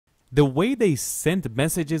The way they sent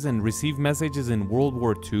messages and received messages in World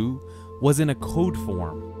War II was in a code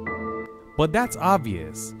form. But that's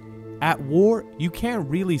obvious. At war, you can't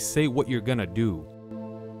really say what you're gonna do.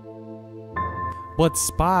 But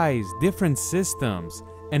spies, different systems,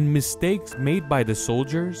 and mistakes made by the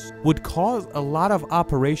soldiers would cause a lot of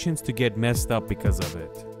operations to get messed up because of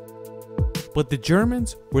it. But the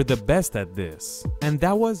Germans were the best at this, and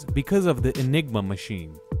that was because of the Enigma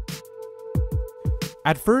machine.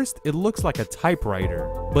 At first, it looks like a typewriter,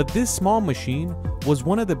 but this small machine was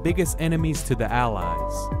one of the biggest enemies to the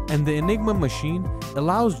Allies, and the Enigma machine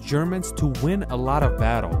allows Germans to win a lot of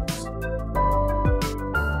battles.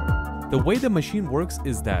 The way the machine works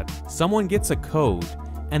is that someone gets a code,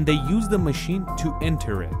 and they use the machine to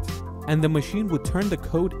enter it, and the machine would turn the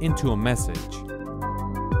code into a message.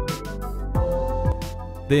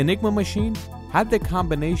 The Enigma machine had the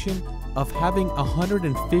combination of having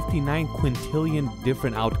 159 quintillion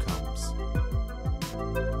different outcomes.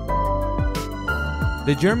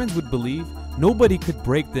 The Germans would believe nobody could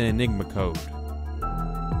break the Enigma code.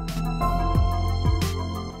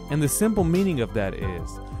 And the simple meaning of that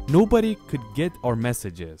is, nobody could get our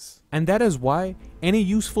messages. And that is why any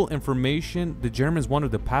useful information the Germans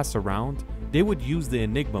wanted to pass around, they would use the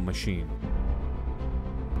Enigma machine.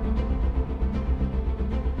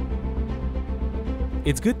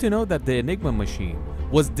 It's good to know that the Enigma machine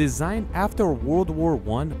was designed after World War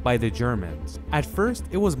I by the Germans. At first,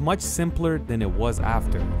 it was much simpler than it was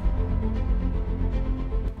after.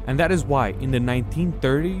 And that is why in the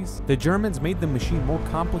 1930s, the Germans made the machine more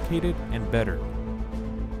complicated and better.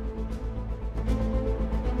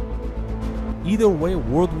 Either way,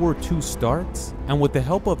 World War II starts, and with the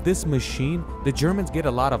help of this machine, the Germans get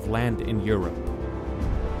a lot of land in Europe.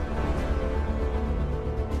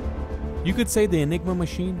 You could say the Enigma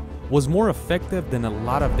machine was more effective than a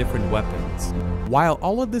lot of different weapons. While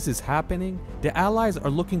all of this is happening, the Allies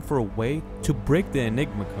are looking for a way to break the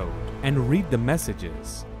Enigma code and read the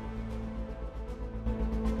messages.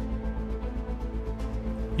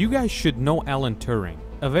 You guys should know Alan Turing,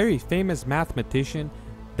 a very famous mathematician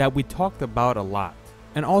that we talked about a lot.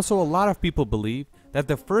 And also a lot of people believe that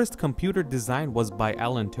the first computer design was by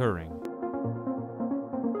Alan Turing.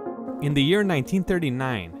 In the year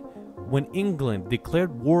 1939, when England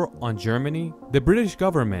declared war on Germany, the British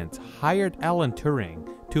government hired Alan Turing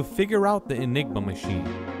to figure out the Enigma machine.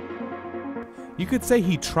 You could say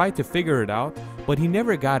he tried to figure it out, but he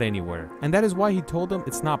never got anywhere, and that is why he told them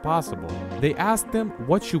it's not possible. They asked him,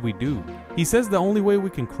 what should we do? He says the only way we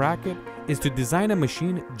can crack it is to design a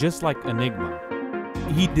machine just like Enigma.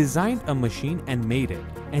 He designed a machine and made it,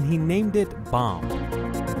 and he named it Bomb.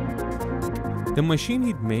 The machine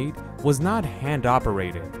he'd made was not hand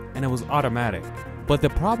operated, and it was automatic. But the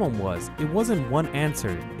problem was, it wasn't one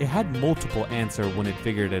answer, it had multiple answers when it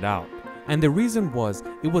figured it out. And the reason was,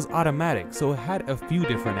 it was automatic, so it had a few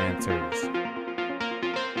different answers.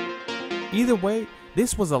 Either way,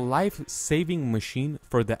 this was a life-saving machine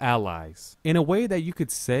for the Allies. In a way that you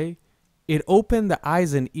could say, it opened the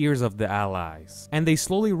eyes and ears of the Allies, and they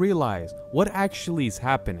slowly realized what actually is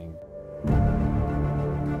happening.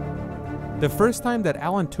 The first time that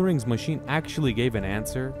Alan Turing's machine actually gave an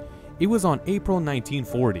answer, it was on April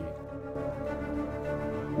 1940.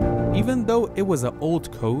 Even though it was an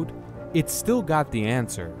old code, it still got the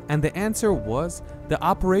answer, and the answer was the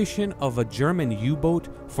operation of a German U-boat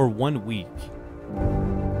for 1 week.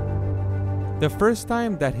 The first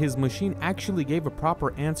time that his machine actually gave a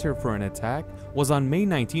proper answer for an attack was on May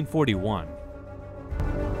 1941.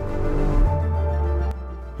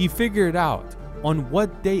 He figured out on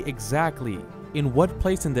what day exactly, in what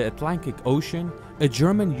place in the Atlantic Ocean, a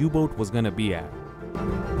German U-boat was gonna be at.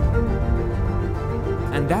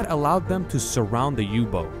 And that allowed them to surround the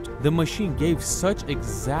U-boat. The machine gave such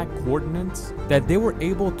exact coordinates that they were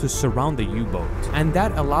able to surround the U-boat, and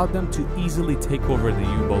that allowed them to easily take over the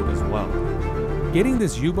U-boat as well. Getting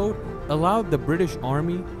this U-boat allowed the British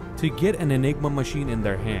Army to get an Enigma machine in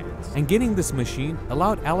their hands, and getting this machine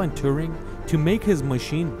allowed Alan Turing to make his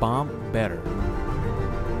machine Bomb better.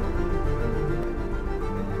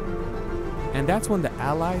 And that's when the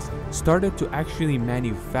Allies started to actually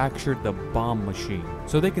manufacture the bomb machine,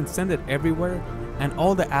 so they can send it everywhere and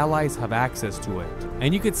all the Allies have access to it.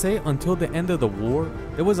 And you could say until the end of the war,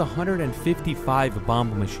 there was 155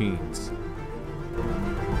 bomb machines.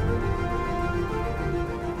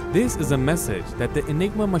 This is a message that the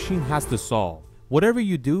Enigma machine has to solve. Whatever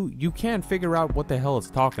you do, you can't figure out what the hell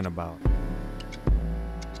it's talking about.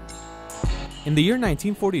 In the year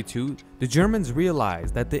 1942, the Germans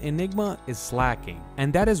realized that the Enigma is slacking,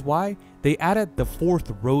 and that is why they added the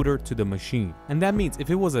 4th rotor to the machine. And that means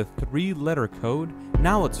if it was a 3-letter code,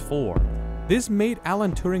 now it's 4. This made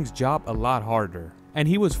Alan Turing's job a lot harder, and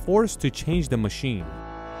he was forced to change the machine.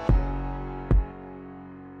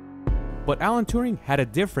 But Alan Turing had a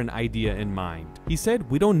different idea in mind. He said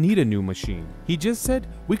we don't need a new machine. He just said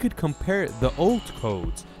we could compare the old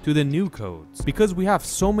codes to the new codes, because we have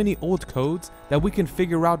so many old codes that we can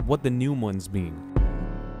figure out what the new ones mean.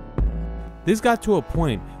 This got to a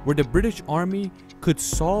point where the British Army could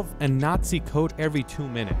solve a Nazi code every 2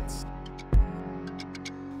 minutes.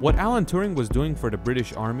 What Alan Turing was doing for the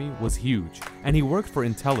British Army was huge, and he worked for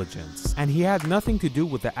intelligence, and he had nothing to do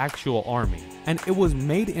with the actual army, and it was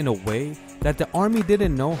made in a way that the army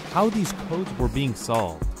didn't know how these codes were being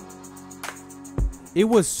solved. It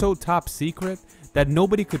was so top secret that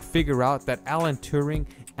nobody could figure out that Alan Turing,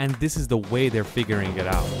 and this is the way they're figuring it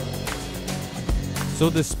out. So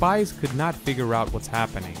the spies could not figure out what's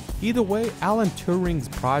happening. Either way, Alan Turing's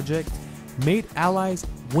project made allies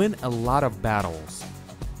win a lot of battles.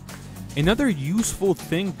 Another useful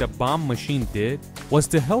thing the bomb machine did was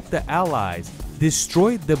to help the Allies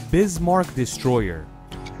destroy the Bismarck destroyer.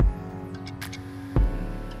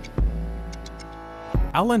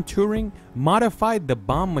 Alan Turing modified the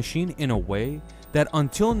bomb machine in a way that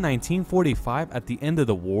until 1945, at the end of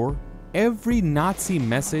the war, every Nazi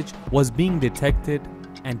message was being detected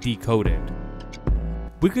and decoded.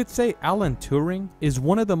 We could say Alan Turing is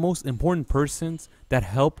one of the most important persons that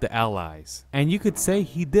helped the Allies, and you could say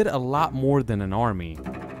he did a lot more than an army.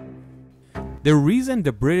 The reason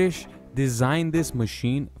the British designed this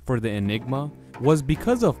machine for the Enigma was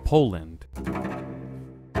because of Poland.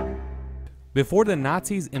 Before the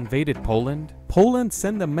Nazis invaded Poland, Poland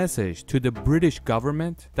sent a message to the British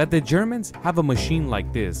government that the Germans have a machine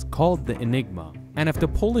like this called the Enigma, and if the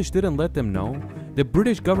Polish didn't let them know, the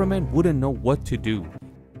British government wouldn't know what to do.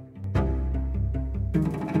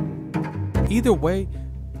 Either way,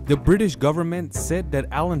 the British government said that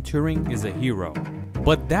Alan Turing is a hero.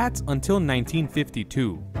 But that's until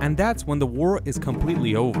 1952, and that's when the war is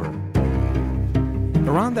completely over.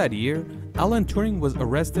 Around that year, Alan Turing was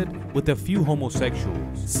arrested with a few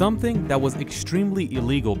homosexuals, something that was extremely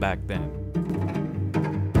illegal back then.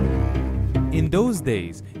 In those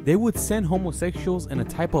days, they would send homosexuals in a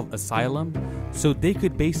type of asylum so they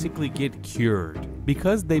could basically get cured,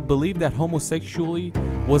 because they believed that homosexuality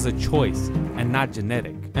was a choice and not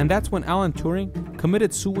genetic. And that's when Alan Turing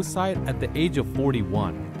committed suicide at the age of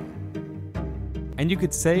 41. And you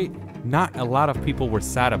could say not a lot of people were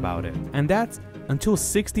sad about it. And that's until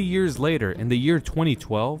 60 years later, in the year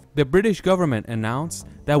 2012, the British government announced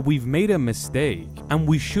that we've made a mistake and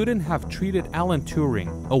we shouldn't have treated Alan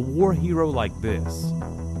Turing, a war hero, like this.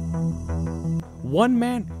 One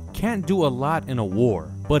man can't do a lot in a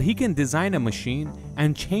war, but he can design a machine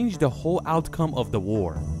and change the whole outcome of the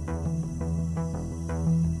war.